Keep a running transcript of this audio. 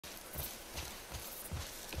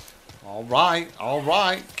All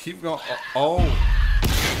right. Keep going. Oh.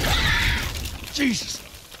 Jesus.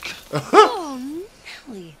 Oh,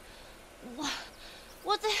 Nelly.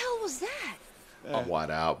 What the hell was that? What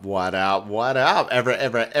up?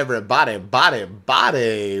 Everybody,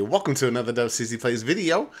 body. Welcome to another WCZ Plays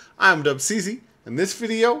video. I'm WCZ, and this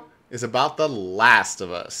video is about The Last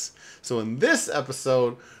of Us. So in this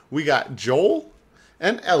episode, we got Joel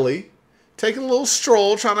and Ellie taking a little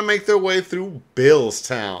stroll, trying to make their way through Bill's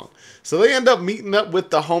town. So they end up meeting up with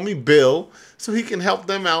the homie Bill, so he can help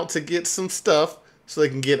them out to get some stuff, so they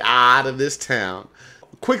can get out of this town.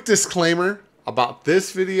 Quick disclaimer about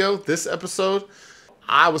this video, this episode.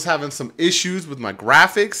 I was having some issues with my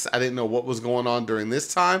graphics. I didn't know what was going on during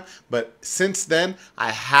this time, but since then, I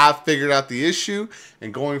have figured out the issue,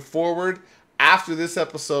 and going forward, after this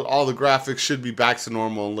episode, all the graphics should be back to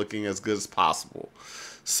normal and looking as good as possible.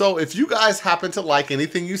 So if you guys happen to like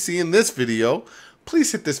anything you see in this video,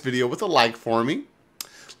 please hit this video with a like for me.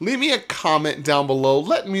 Leave me a comment down below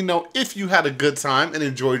letting me know if you had a good time and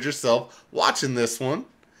enjoyed yourself watching this one.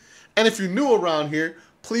 And if you're new around here,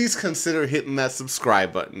 please consider hitting that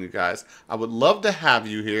subscribe button, you guys. I would love to have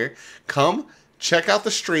you here. Come check out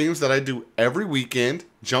the streams that I do every weekend.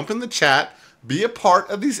 Jump in the chat. Be a part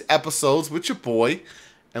of these episodes with your boy.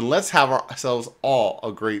 And let's have ourselves all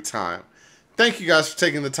a great time. Thank you guys for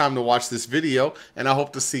taking the time to watch this video. And I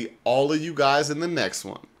hope to see all of you guys in the next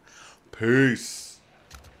one. Peace.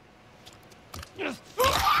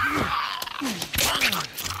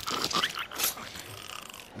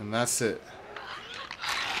 And that's it.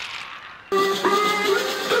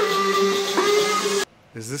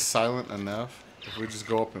 Is this silent enough? If we just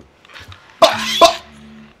go up and...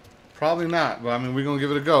 Probably not, but I mean, we're going to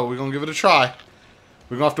give it a go. We're going to give it a try.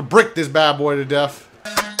 We're going to have to brick this bad boy to death.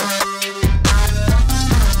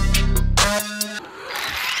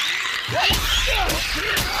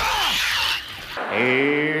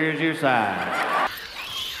 Here's your sign.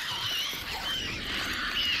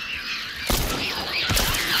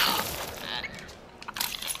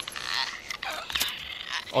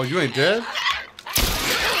 Oh, you ain't dead?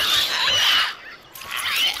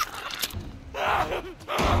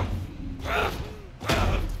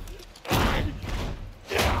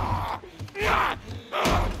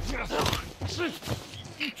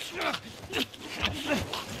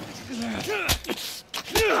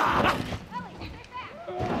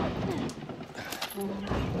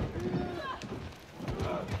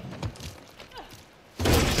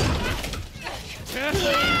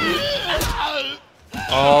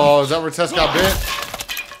 Oh, is that where Tess got bit?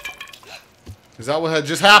 Is that what had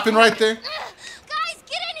just happened right there? Guys,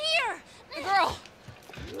 get in here! The girl.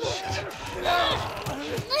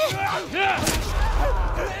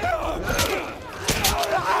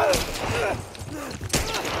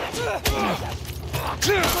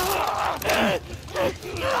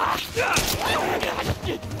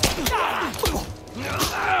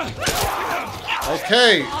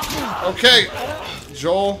 Okay.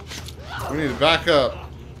 Joel, we need to back up.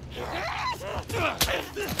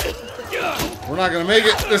 We're not gonna make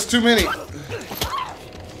it. There's too many.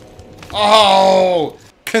 Oh!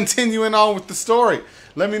 Continuing on with the story.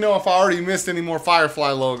 Let me know if I already missed any more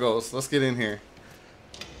Firefly logos. Let's get in here.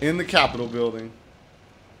 In the Capitol building.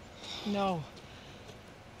 No.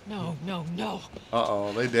 No.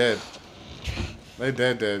 Uh-oh, they dead. They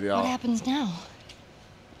dead, y'all. What happens now?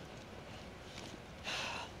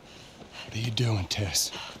 What are you doing, Tess?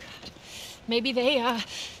 Maybe they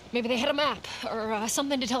had a map or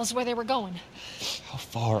something to tell us where they were going. How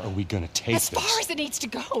far are we gonna take As this? far as it needs to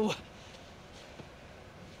go.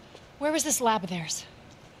 Where was this lab of theirs?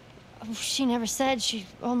 Oh, she never said. She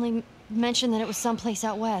only mentioned that it was someplace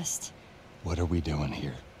out west. What are we doing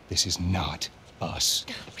here? This is not us.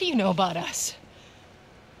 What do you know about us?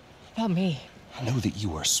 About me? I know that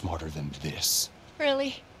you are smarter than this.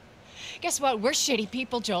 Really? Guess what? We're shitty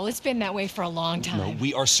people, Joel. It's been that way for a long time. No,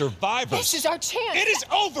 we are survivors. This is our chance. It is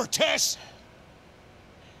over, Tess!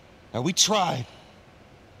 Now, we tried.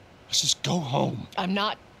 Let's just go home. I'm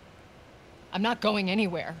not going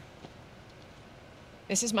anywhere.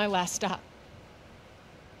 This is my last stop.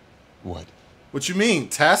 What? What you mean,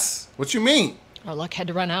 Tess? What you mean? Our luck had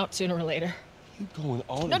to run out sooner or later. Keep going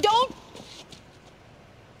on. No, don't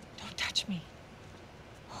touch me.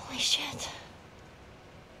 Holy shit.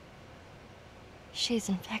 She's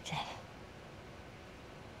infected.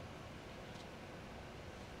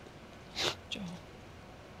 Joel,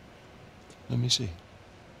 Let me see.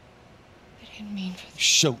 I didn't mean for this.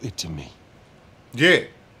 Show it to me. Yeah.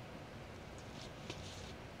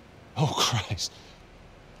 Oh, Christ.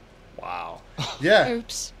 Wow. Yeah.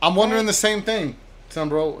 Oops. I'm wondering the same thing. Son,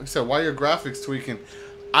 bro, he said, why are your graphics tweaking?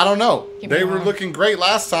 I don't know. Give me They your were arm. looking great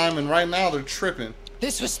last time, and right now they're tripping.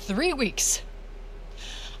 This was 3 weeks.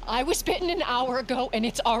 I was bitten an hour ago, and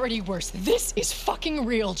it's already worse. This is fucking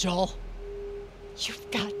real, Joel.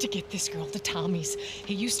 You've got to get this girl to Tommy's.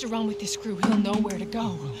 He used to run with this crew. He'll know where to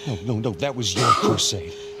go. No, that was your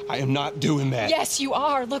crusade. I am not doing that. Yes, you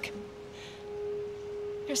are. Look,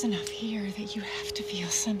 there's enough here that you have to feel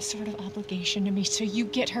some sort of obligation to me, so you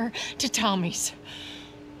get her to Tommy's.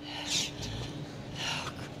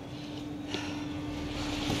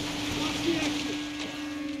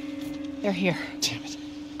 They're here. Damn it.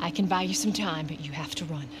 I can buy you some time, but you have to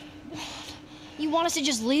run. You want us to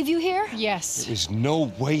just leave you here? Yes. There's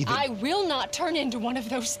no way that... I will not turn into one of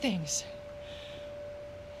those things.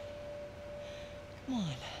 Come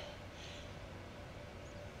on.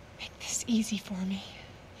 Make this easy for me.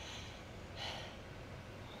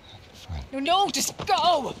 Fine. No, just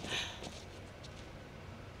go!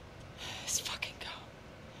 Just fucking go.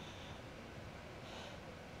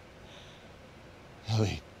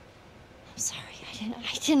 Ellie, I'm sorry.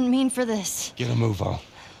 I didn't mean for this. get a move on.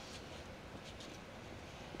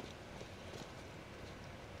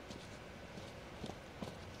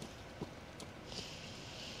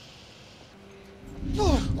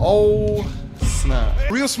 Oh,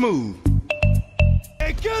 snap. Real smooth.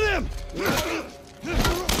 Hey, get him!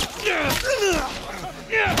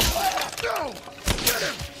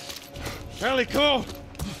 Ellie, come on!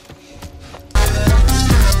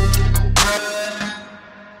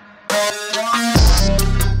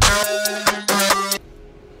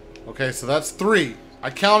 Okay, so that's 3. I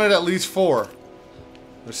counted at least 4.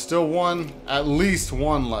 There's still one, at least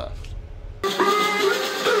one left.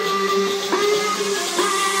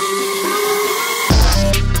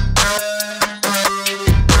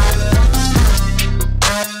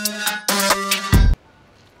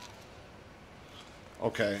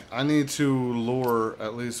 Okay, I need to lure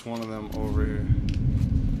at least one of them over here.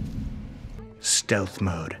 Stealth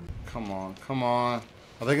mode. Come on, come on.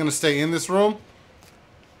 Are they gonna stay in this room?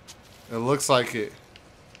 It looks like it.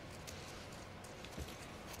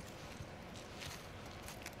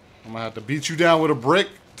 I'm gonna have to beat you down with a brick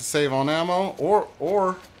to save on ammo,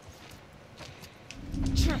 or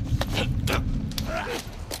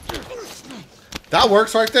that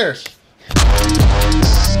works right there.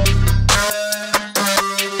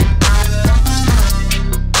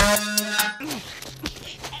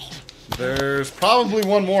 There's probably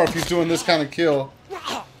one more if he's doing this kind of kill.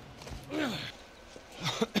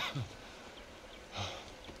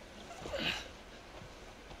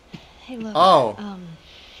 Hey, look. Oh.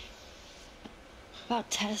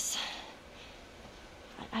 About Tess.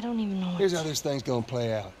 I don't even know what Here's how this thing's gonna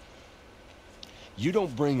play out. You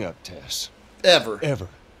don't bring up Tess. Ever. Ever.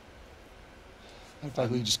 In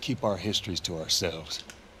fact, we just keep our histories to ourselves.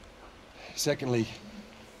 Secondly,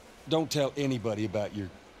 don't tell anybody about your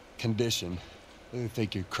condition. They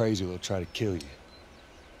think you're crazy, they'll try to kill you.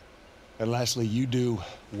 And lastly, you do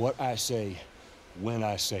what I say when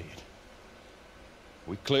I say it.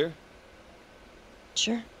 We clear?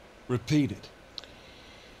 Sure. Repeat it.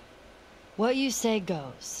 What you say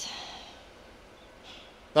goes.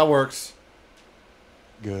 That works.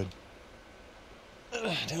 Good.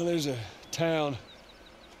 Now there's a town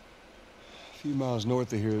a few miles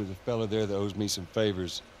north of here. There's a fella there that owes me some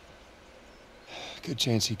favors. Good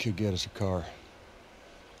chance he could get us a car.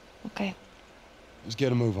 Okay. Let's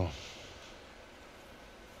get a move on.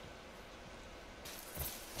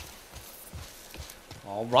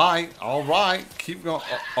 All right. Keep going.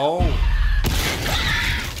 Oh.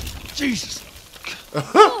 Jesus!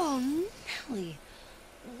 Oh, Nelly.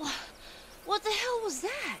 What the hell was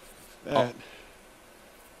that? That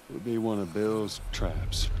would be one of Bill's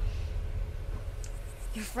traps.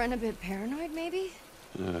 Your friend a bit paranoid, maybe?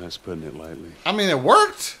 That's putting it lightly. I mean, it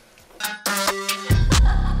worked.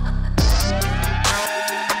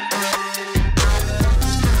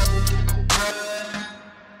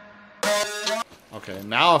 Okay,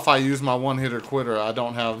 now if I use my one-hitter quitter, I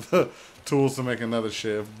don't have the tools to make another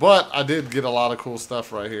shiv. But I did get a lot of cool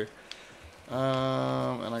stuff right here.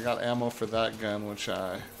 And I got ammo for that gun, which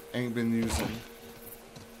I ain't been using.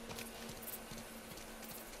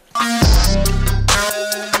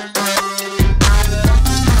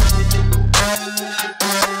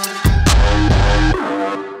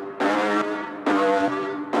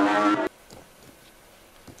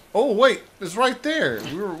 Oh wait, it's right there.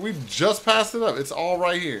 We just passed it up. It's all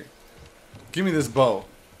right here. Give me this bow.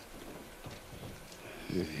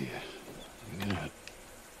 Yeah.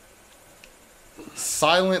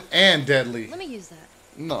 Silent and deadly. Let me use that.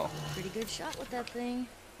 No. Pretty good shot with that thing.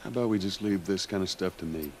 How about we just leave this kind of stuff to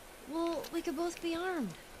me? Well, we could both be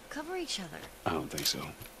armed. cover each other. I don't think so.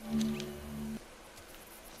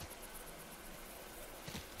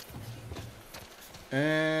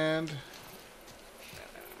 And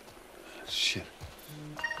Shit.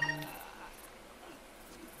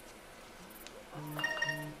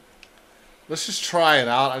 let's just try it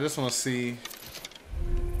out. I just want to see.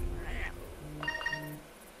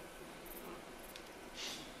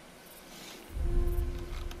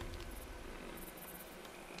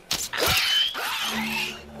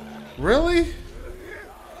 Really?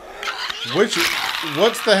 What's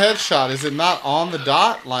the headshot? Is it not on the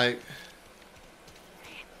dot? Like,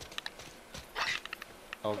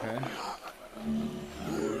 okay.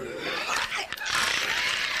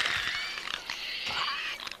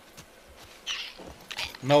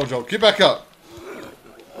 No joke. Get back up.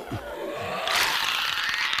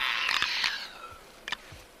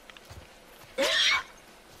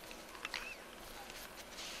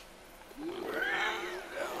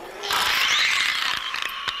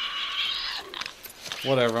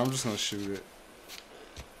 Whatever, I'm just gonna shoot it.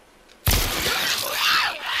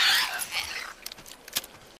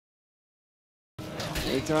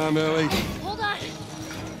 Anytime, Ellie. Hold on.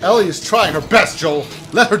 Ellie is trying her best, Joel.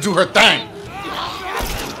 Let her do her thing.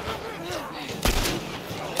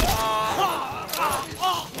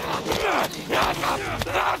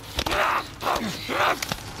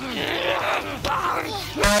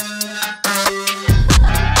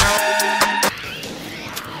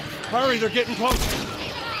 Hurry, they're getting close.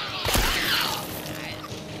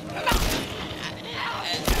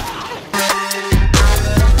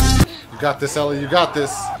 You got this, Ellie. You got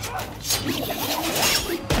this.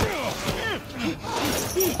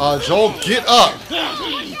 Joel, get up.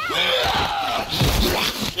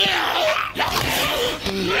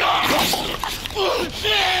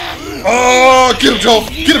 Oh, get him, Joel.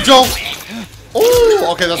 Get him, Joel. Oh,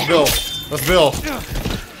 okay, that's Bill. That's Bill.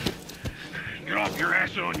 Get off your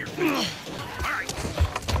ass on your feet. All right.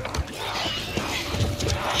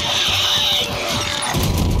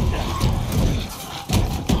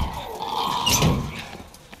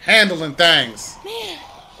 Handling things. Man,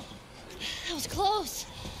 that was close.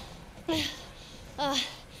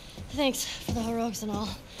 Thanks for the heroics and all.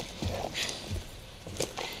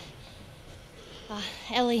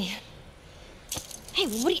 Ellie. Hey,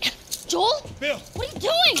 what are you... Joel? Bill. What are you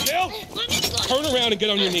doing? Bill. Turn around and get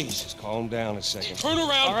on your knees. Just calm down a second. Turn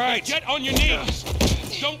around. All right. And get on your knees.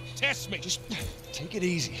 Don't test me. Just Take it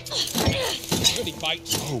easy. any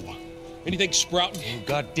bites. Oh. Anything sprouting. Oh,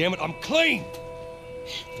 God damn it, I'm clean!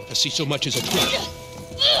 If I see so much as a twig.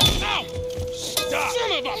 Ow! Stop!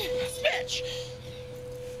 Son of a bitch!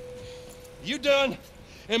 You done?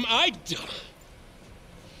 Am I done?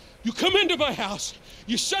 You come into my house,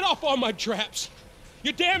 you set off all my traps,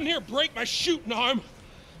 you damn near break my shooting arm.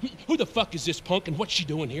 Who the fuck is this punk and what's she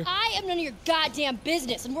doing here? I am none of your goddamn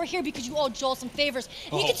business, and we're here because you owe Joel some favors.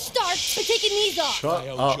 And you Oh, can start by taking these off. Shut I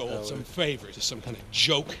owe up, Joel Ellie. some favors. Is some kind of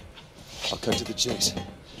joke? I'll cut to the chase.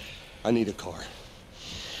 I need a car.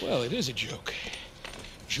 Well, it is a joke.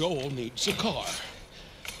 Joel needs a car.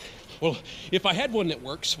 Well, if I had one that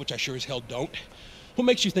works, which I sure as hell don't, what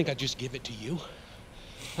makes you think I'd just give it to you?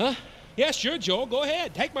 Huh? Yeah, sure, Joel, go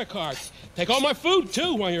ahead. Take my car. Take all my food,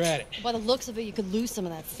 too, while you're at it. By the looks of it, you could lose some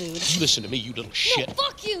of that food. You listen to me, you little shit. No,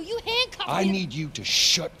 fuck you! You handcuffed me. I need you to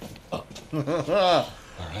shut up. All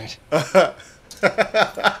right?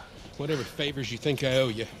 Whatever favors you think I owe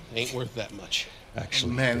you ain't worth that much.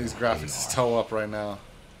 Actually, Man, these graphics is toe up right now.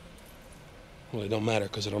 Well, it don't matter,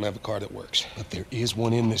 because I don't have a car that works. but there is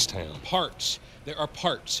one in this town. Parts. There are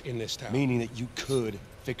parts in this town. Meaning that you could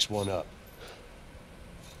fix one up.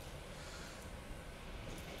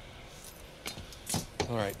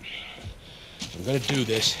 All right. If I'm gonna do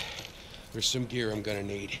this, there's some gear I'm gonna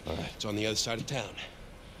need. All right. It's on the other side of town.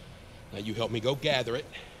 Now you help me go gather it,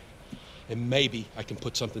 and maybe I can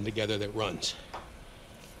put something together that runs.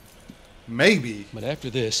 Maybe. But after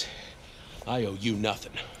this, I owe you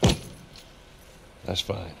nothing. That's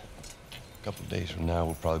fine. A couple of days from now,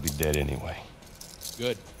 we'll probably be dead anyway.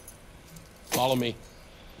 Good. Follow me.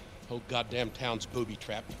 Whole goddamn town's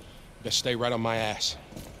booby-trapped. Best stay right on my ass.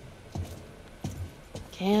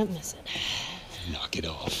 Can't miss it. Knock it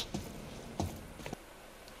off.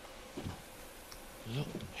 Well,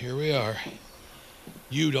 here we are.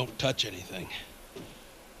 You don't touch anything.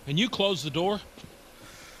 And you close the door.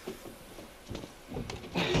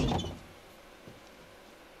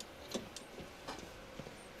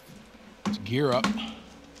 Let's gear up.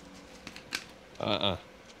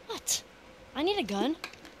 What? I need a gun.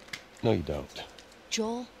 No, you don't.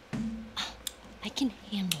 Joel, I can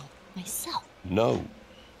handle myself. No.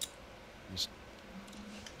 Just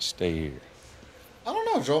stay here. I don't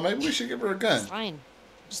know, Joel. Maybe we should give her a gun. Fine.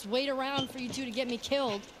 Just wait around for you two to get me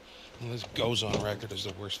killed. Well, this goes on record as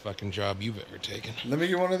the worst fucking job you've ever taken. Let me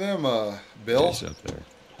get one of them, Bill. It's up there.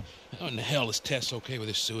 How in the hell is Tess okay with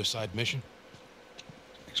this suicide mission?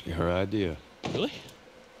 Actually, her idea. Really?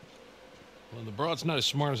 Well, the broad's not as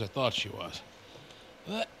smart as I thought she was.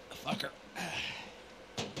 But, fuck her.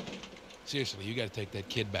 Seriously, you gotta take that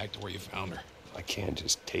kid back to where you found her. I can't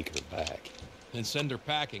just take her back. Then send her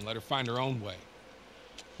packing, let her find her own way.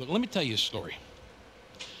 Look, let me tell you a story.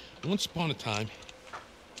 Once upon a time,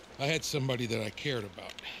 I had somebody that I cared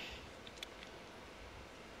about.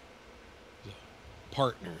 A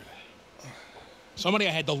partner. Somebody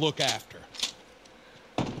I had to look after.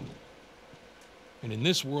 And in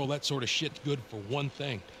this world, that sort of shit's good for one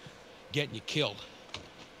thing. Getting you killed.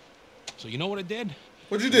 So you know what I did?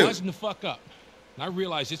 What'd you do? Wising the fuck up. And I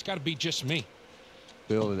realized it's gotta be just me.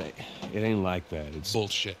 Bill, it ain't like that. It's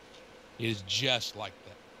Bullshit. It is just like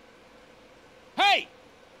that. Hey!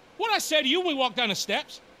 What'd I say to you when we walked down the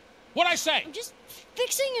steps? What'd I say? I'm just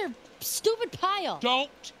fixing your stupid pile.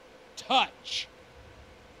 Don't touch.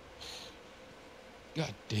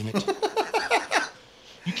 God damn it.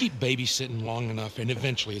 You keep babysitting long enough and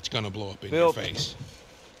eventually it's gonna blow up in Bill, your face.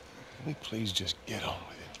 Can we please just get on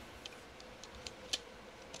with it?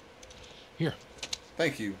 Here,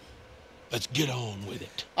 Thank you. let's get on with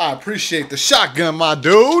it. I appreciate the shotgun, my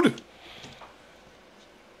dude.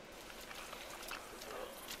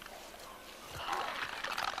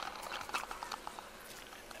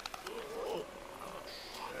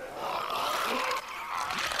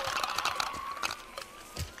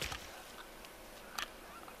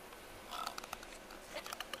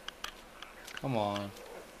 Come on.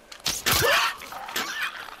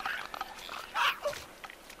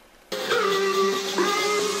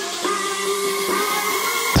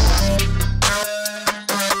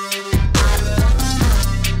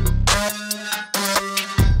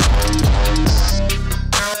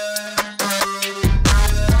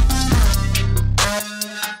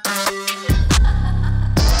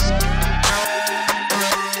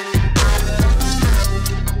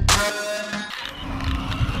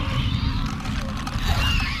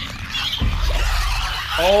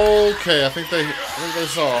 Okay, I think they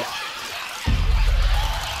saw.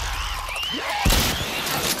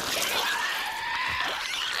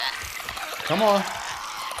 Come on.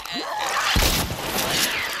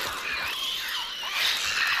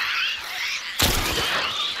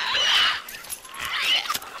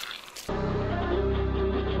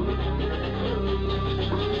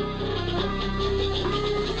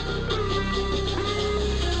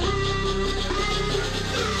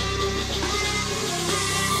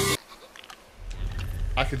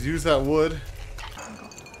 I could use that wood.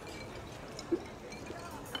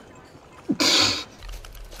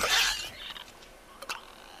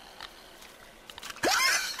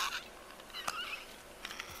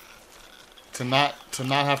 To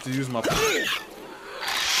not have to use my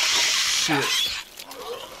shit.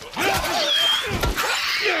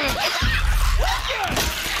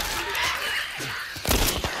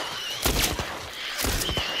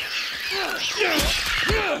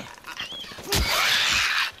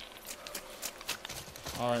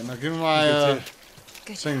 Alright, now give me my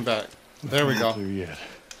thing back. There we go.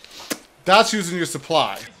 That's using your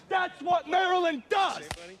supply. That's what Maryland does!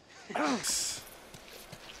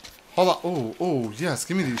 Hold on. Oh, oh, yes.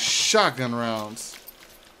 Give me these shotgun rounds.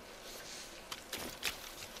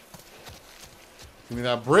 Give me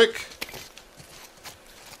that brick.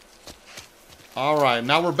 Alright,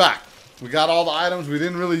 now we're back. We got all the items. We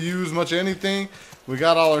didn't really use much of anything. We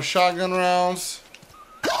got all our shotgun rounds.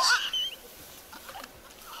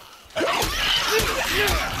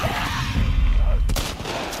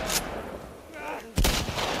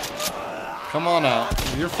 Come on out.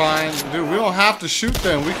 You're fine. Dude, we don't have to shoot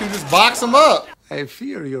them. We can just box them up. I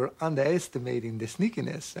fear you're underestimating the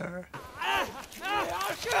sneakiness, sir.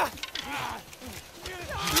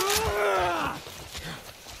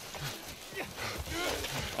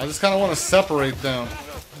 I just kind of want to separate them.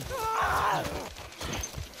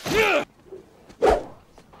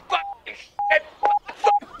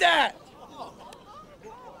 Fuck that!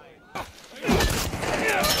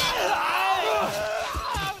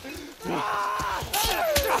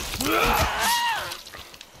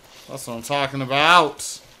 That's what I'm talking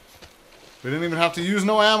about. We didn't even have to use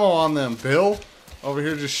no ammo on them. Bill, over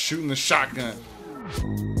here just shooting the shotgun.